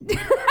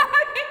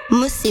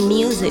Mussy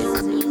music.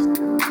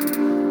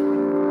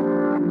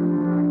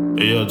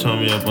 Hey, yo, turn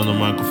me up on the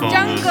microphone.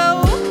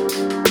 Django.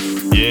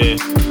 Yeah.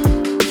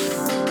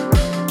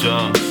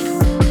 Jung.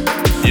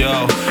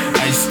 Yo,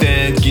 I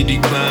stand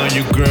gidigam.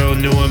 Your girl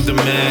knew I'm the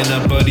man.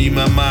 I buddy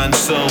my mind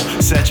so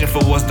searching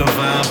for what's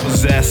divine.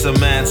 Possess a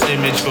man's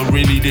image, but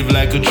really live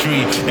like a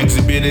tree.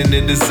 Exhibiting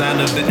the design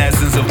of the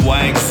essence of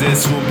why I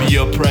exist. Won't be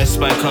oppressed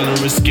by color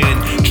of skin.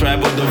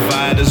 Tribal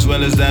divide as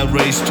well as that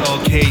race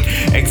talk hate.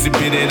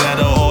 Exhibited at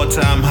an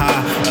all-time high.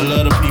 A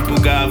lot of people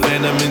got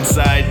venom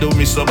inside. Don't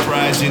be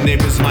surprised, your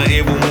neighbors might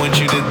even want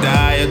you to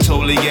die. I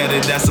totally get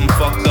it, that's some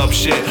fucked up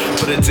shit.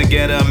 Put it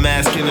together, I'm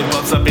asking the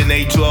bucks up in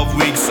 8-12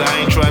 weeks. I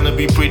ain't trying to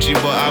be preachy,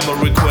 but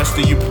I'ma request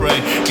that you pray,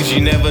 cause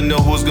you never know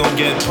who's gonna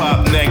get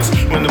popped next.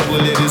 When the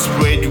bullet is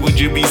sprayed, would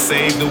you be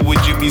saved or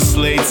would you be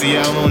slayed? See,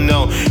 I don't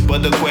know,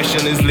 but the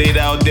question is laid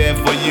out there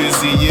for you.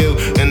 See, you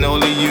and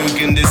only you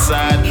can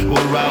decide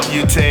what route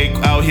you take.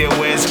 Out here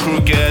where it's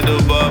crooked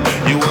above,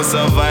 you won't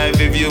survive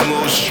if you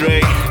move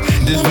straight.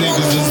 These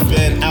niggas is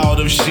bent out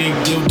of shape,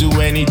 they'll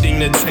do anything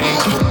to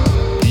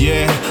take.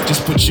 Yeah,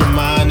 just put your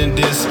mind in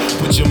this.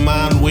 Put your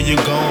mind where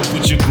you're going,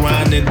 put your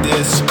grind in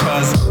this.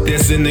 Cause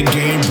this in the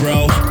game,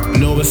 bro,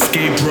 no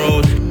escape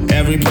road.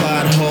 Every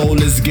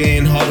pothole is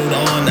getting huddled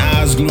on,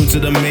 eyes glued to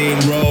the main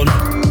road.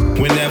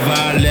 Whenever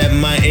I let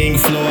my ink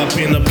flow, I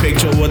paint a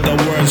picture with the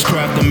words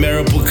craft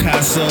Amaremo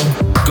Picasso.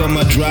 Got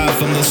my drive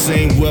from the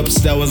same whips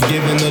that was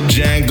given to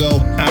Django.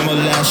 I'ma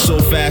lash so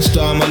fast,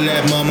 I'ma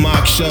let my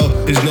mark show.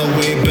 There's no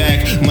way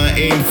back, my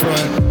aim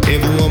front.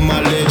 Even when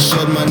my lids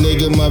shut, my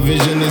nigga, my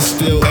vision is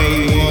still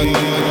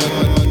A1.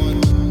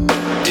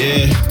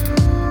 Yeah.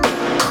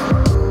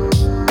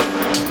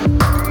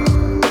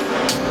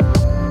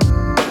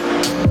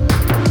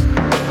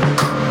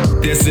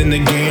 This in the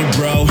game,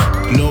 bro,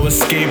 no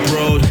escape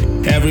road.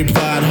 Every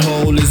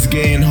pothole is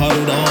getting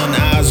huddled on,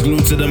 eyes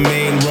glued to the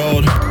main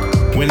road.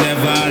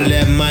 Whenever I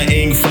let my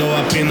ink flow,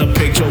 I paint a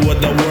picture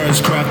with the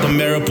words craft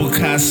Amaremo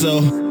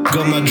Picasso.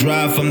 Got my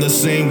drive from the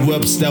same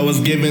whips that was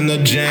given to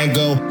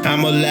Django.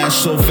 I'ma lash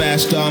so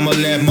fast, I'ma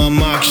let my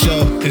mark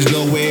show. There's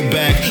no way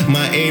back,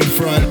 my aim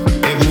front.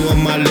 Even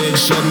when my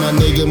lids shut, my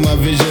nigga, my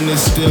vision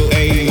is still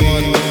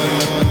A1.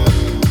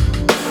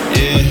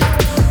 Yeah,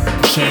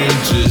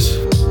 changes.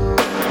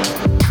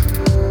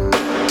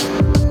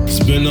 It's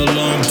been a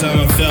long time,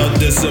 I felt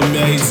this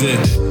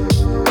amazing.